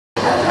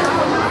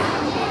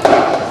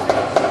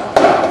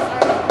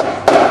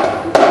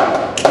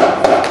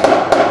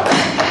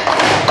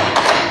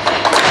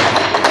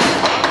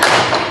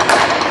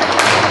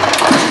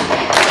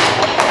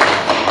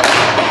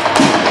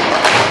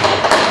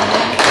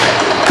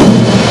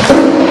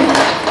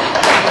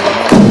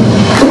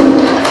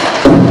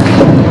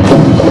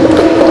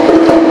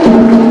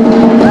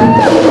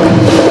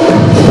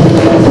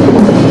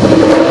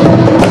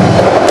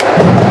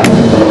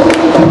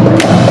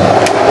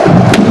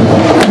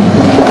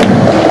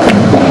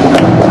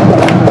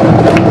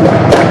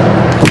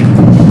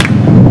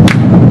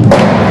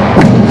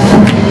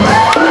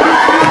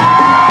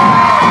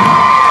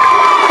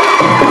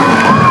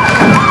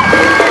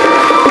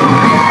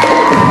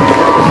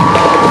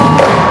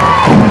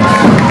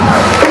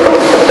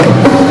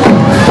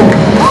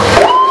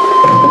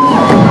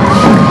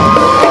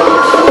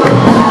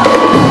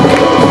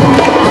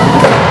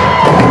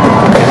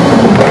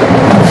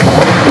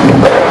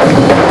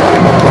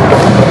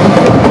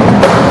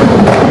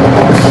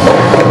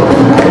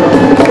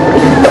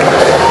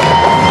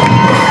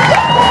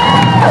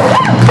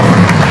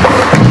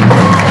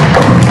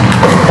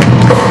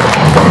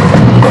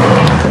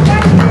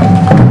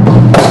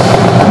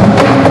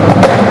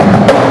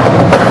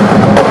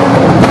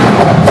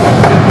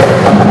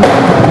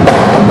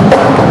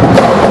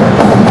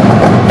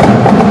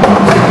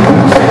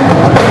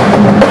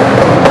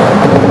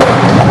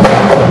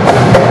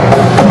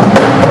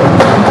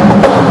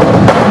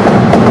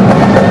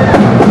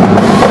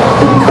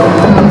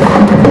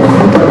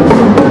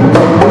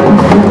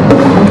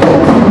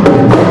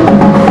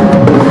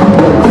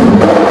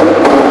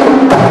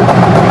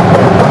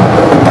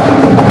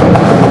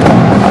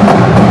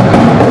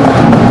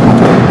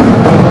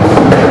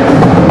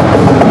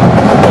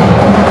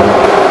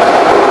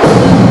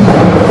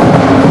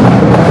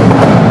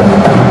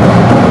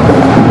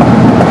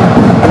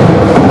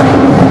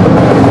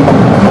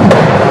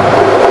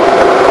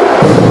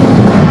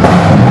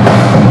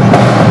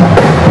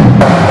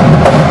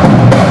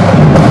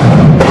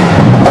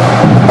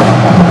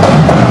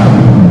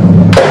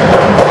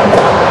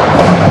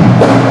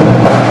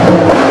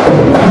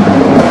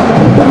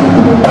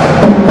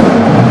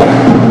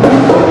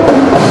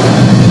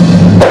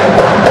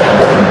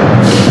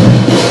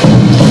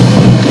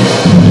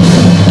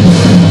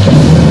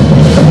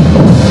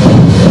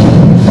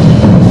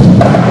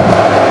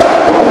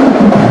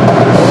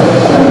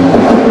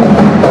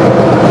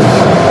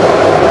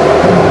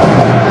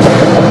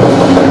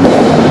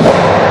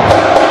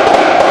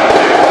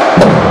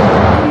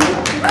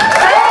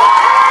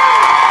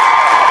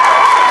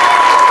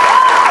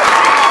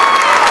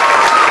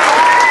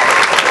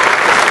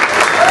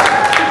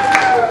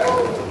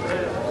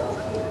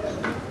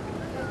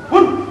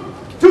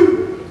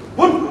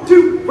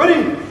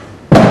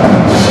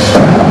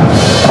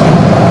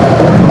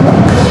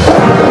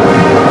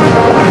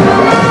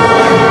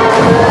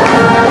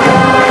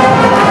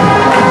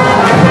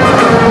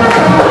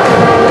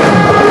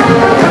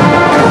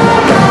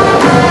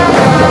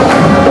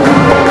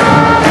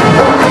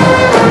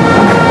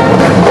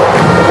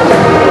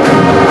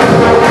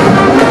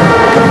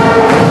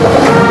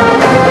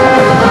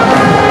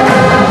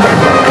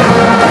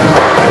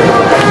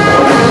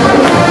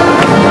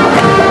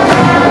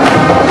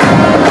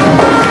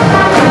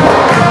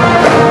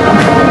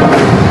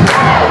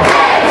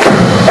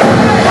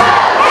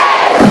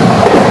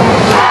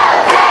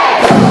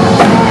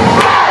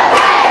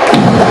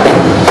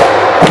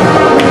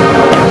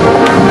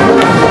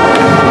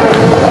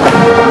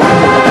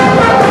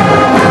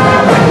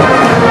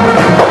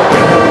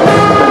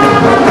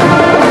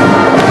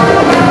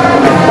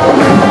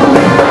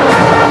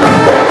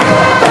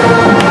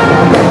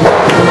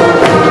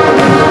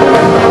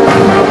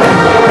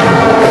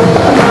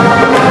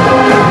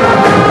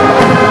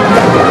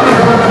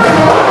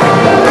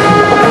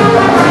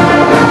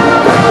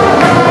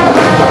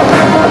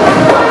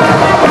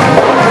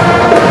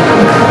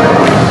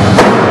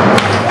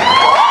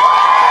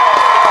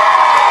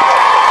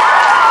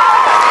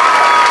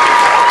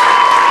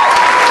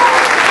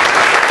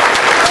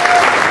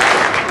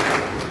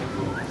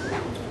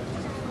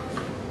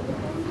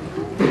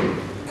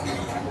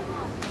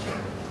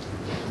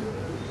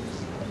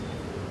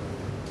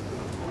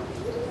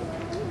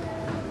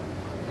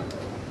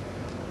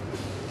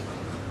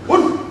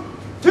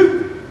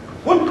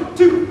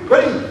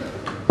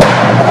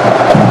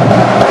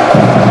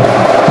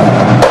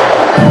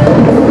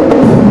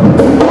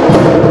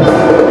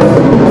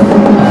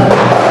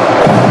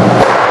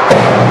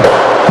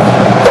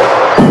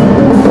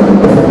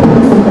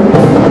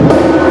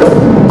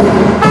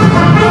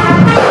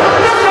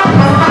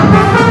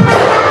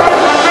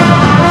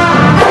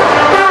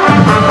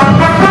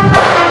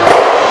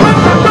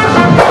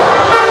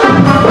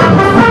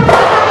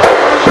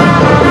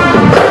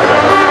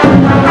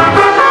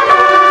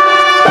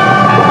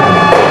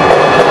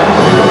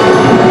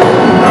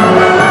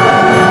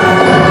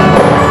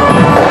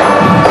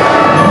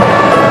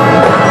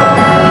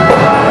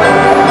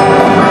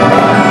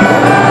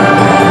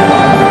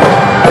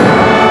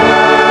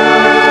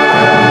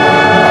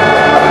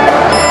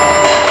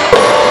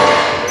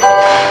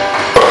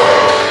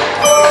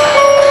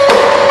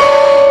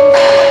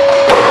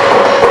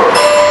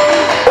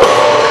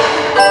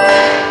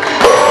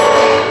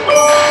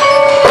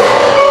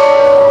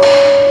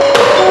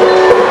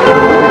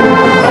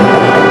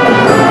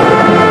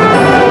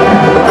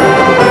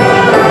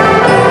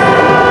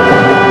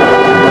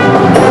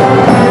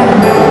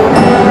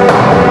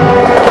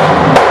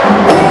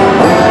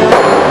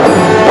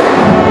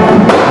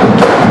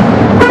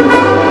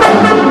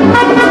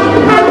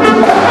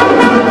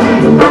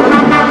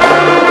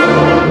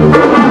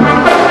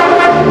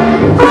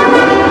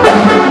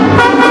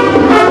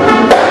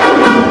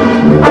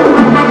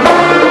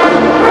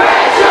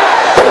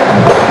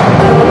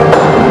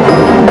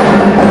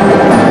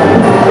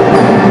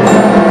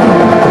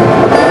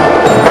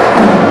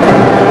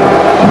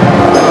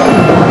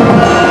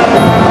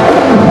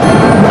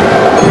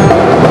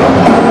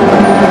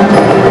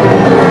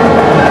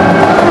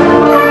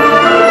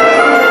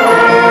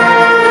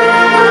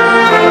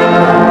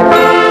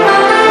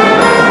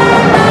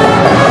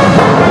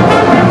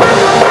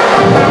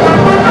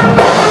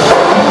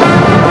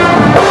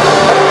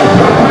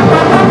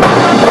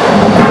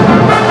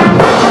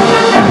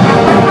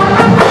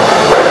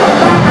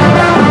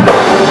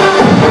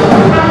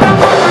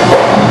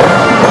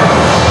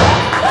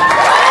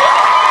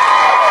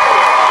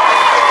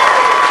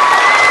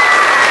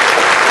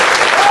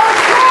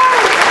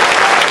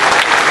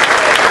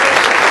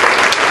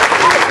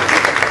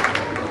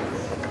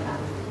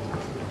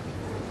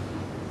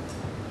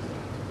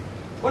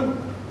1,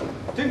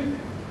 2,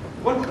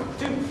 1,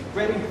 2,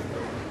 ready.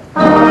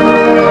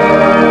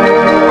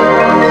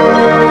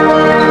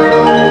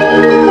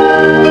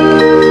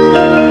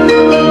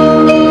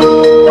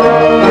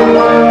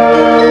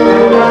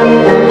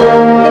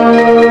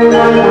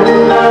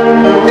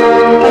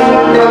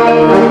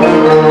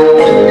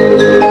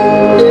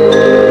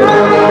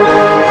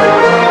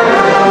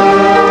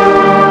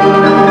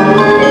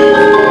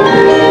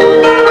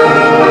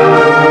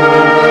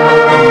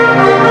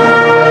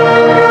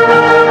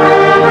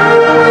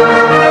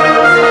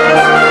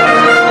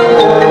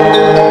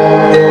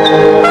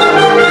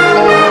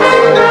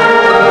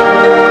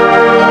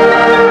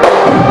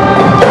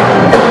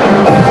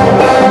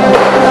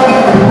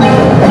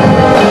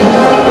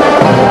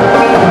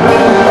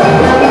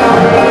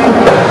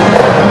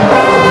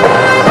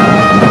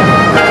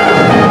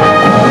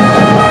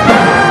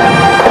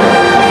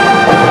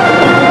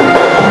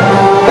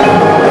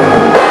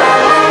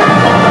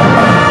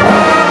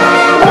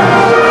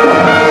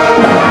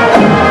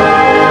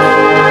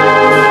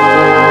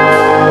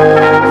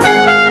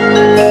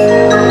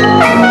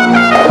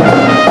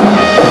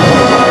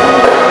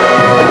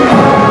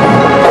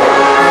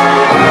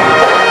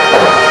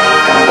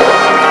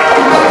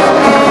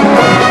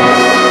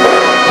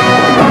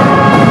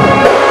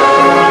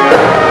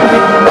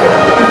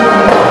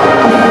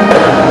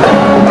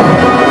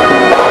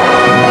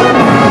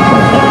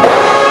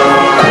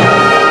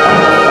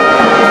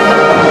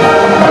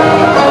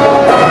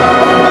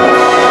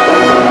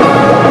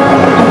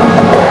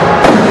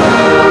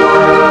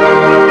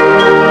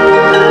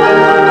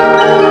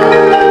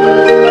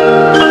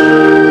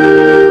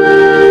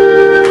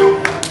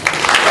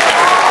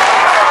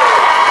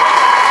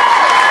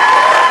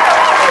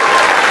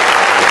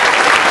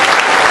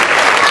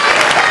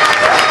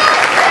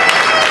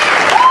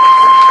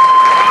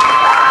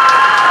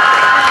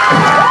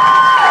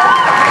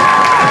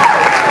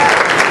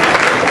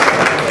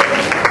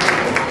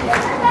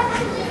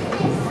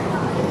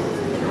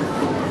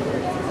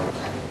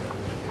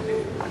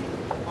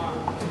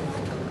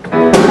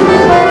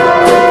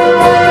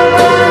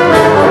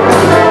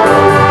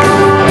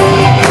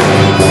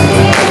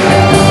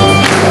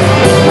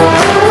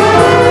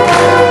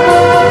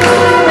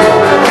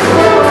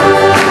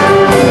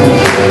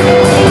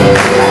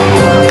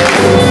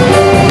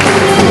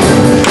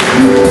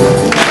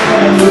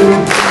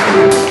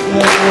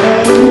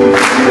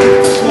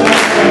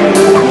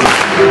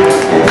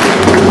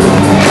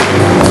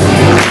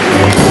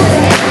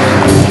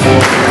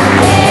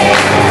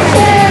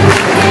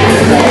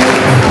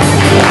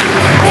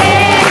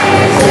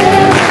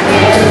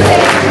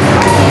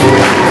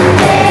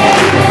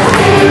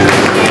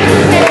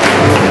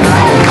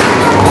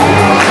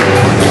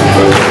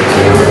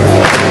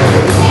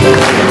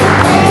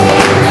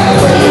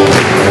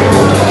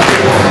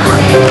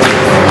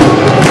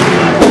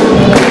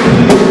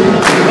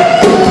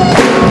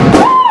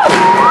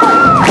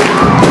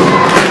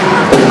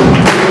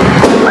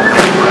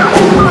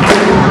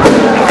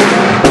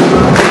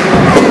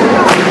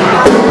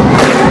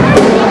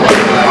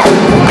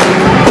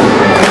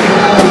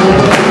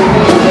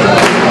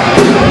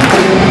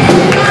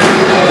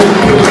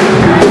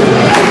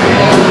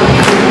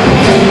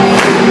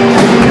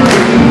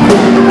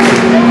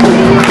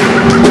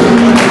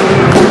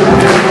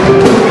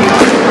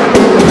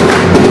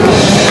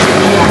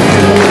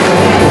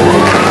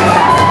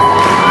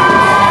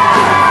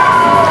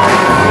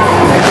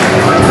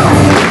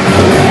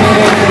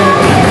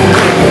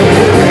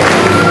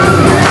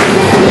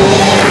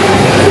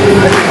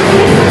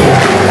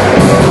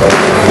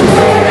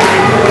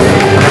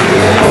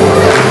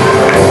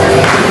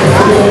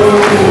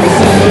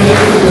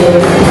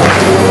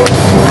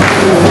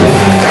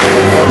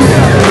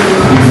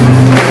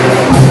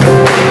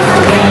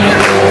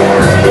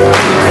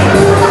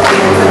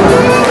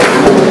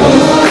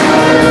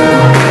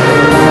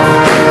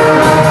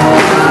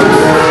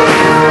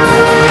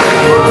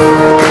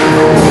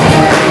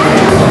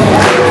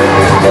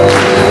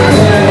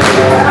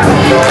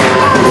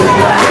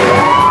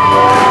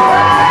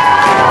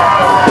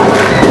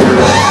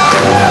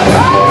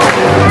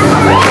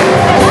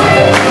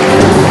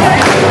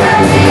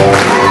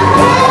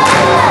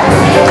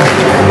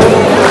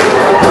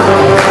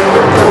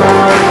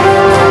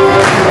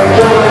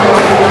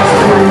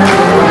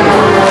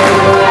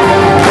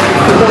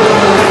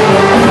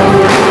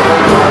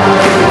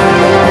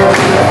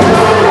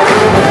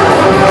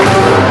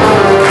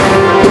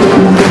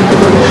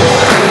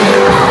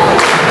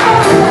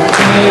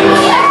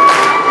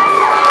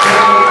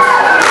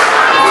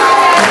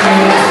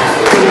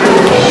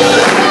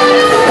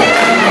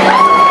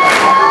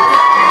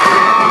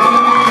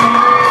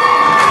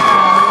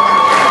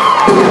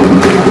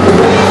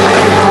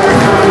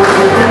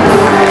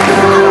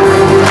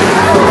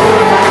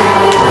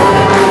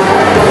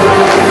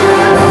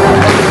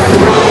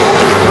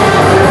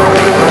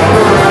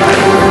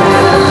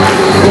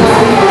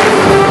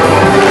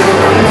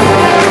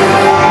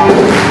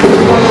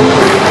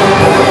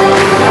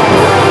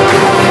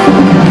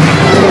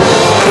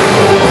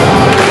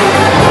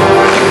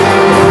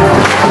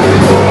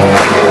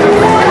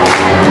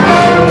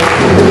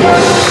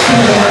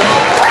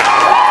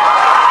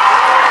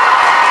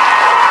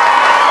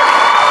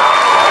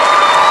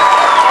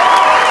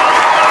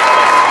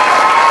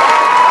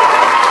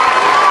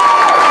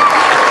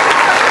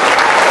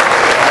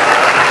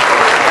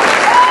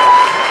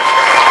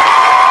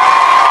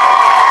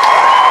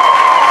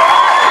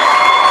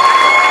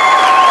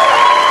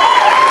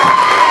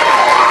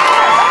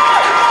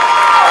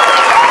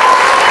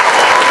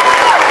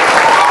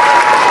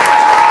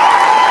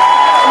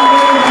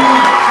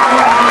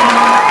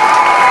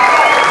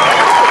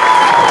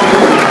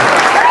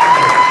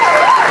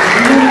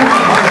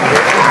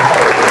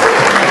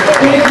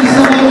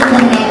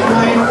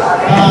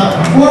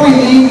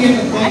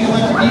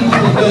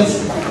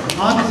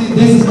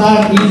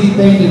 not an easy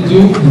thing to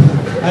do.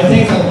 It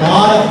takes a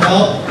lot of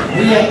help.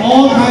 We had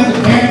all kinds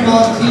of parent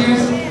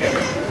volunteers.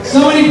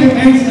 So many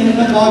parents ended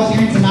up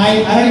volunteering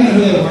tonight. I don't even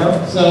know who they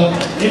were. So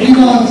if you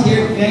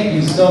volunteered, thank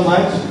you so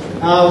much.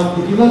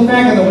 If you look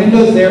back on the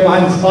windows there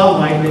behind the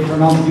spotlight, they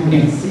turn on so you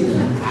can't see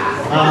them.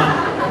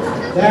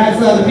 That's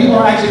the people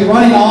are actually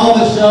running all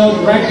the shows,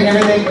 directing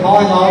everything,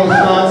 calling all the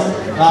shots.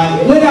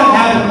 It would not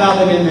happen without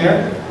them in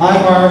there.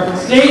 Our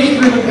stage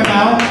crew would come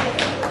out.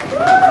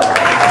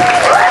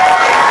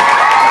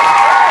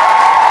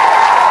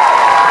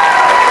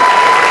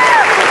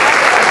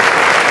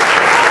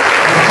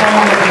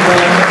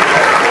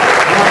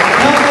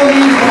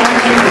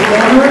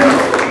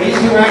 These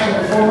two are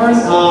actually performers,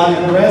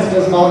 and the rest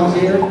just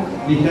volunteered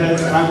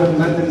because I wouldn't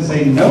let them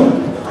say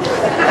no.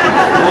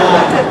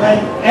 But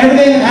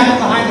everything that happened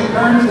behind the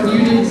curtains when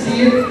you didn't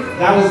see it,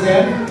 that was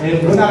them. And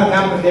it would not have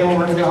happened if they weren't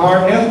working so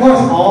hard. And of course,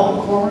 all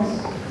the performers.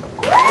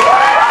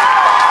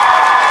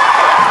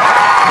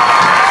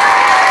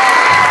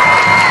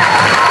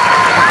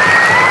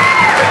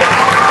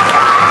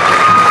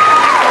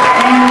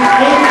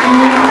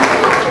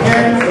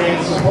 Parents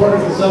and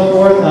supporters and so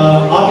forth.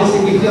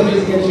 Obviously, we feel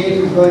music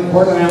education is really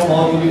important, and I hope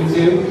all of you do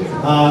too.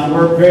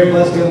 We're very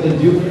blessed to be able to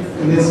do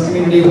in this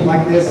community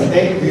like this, so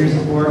thank you for your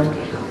support.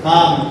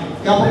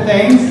 Couple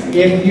things.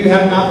 If you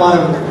have not bought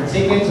a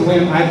ticket to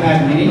win an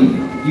iPad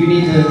mini, you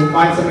need to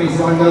find somebody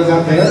selling those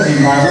out there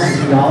and buy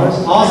them for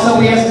 $2. Also,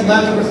 we have some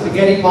leftover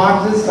spaghetti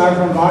boxes,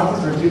 styrofoam boxes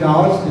for $2.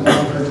 You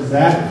can purchase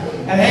that.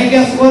 And hey,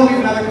 guess what? We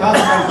have another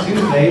concert on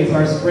Tuesday. It's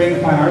our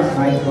spring fine arts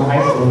night for the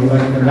high school. We'd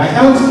like to come back.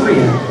 That one's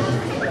free,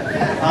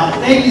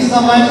 actually. Thank you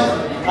so much.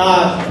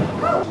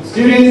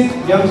 Students,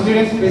 young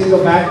students, please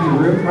go back to your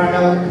room.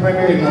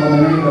 Primary and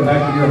elementary, go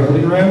back to your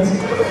holding rooms.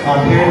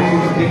 Parents, you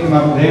can pick them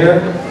up there.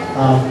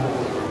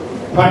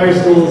 Primary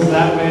schools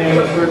that way.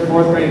 3rd,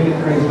 4th grade,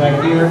 5th grade is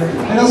back here.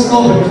 Middle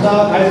school, pick your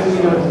stuff. High school,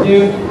 you know what to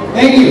do.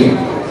 Thank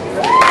you.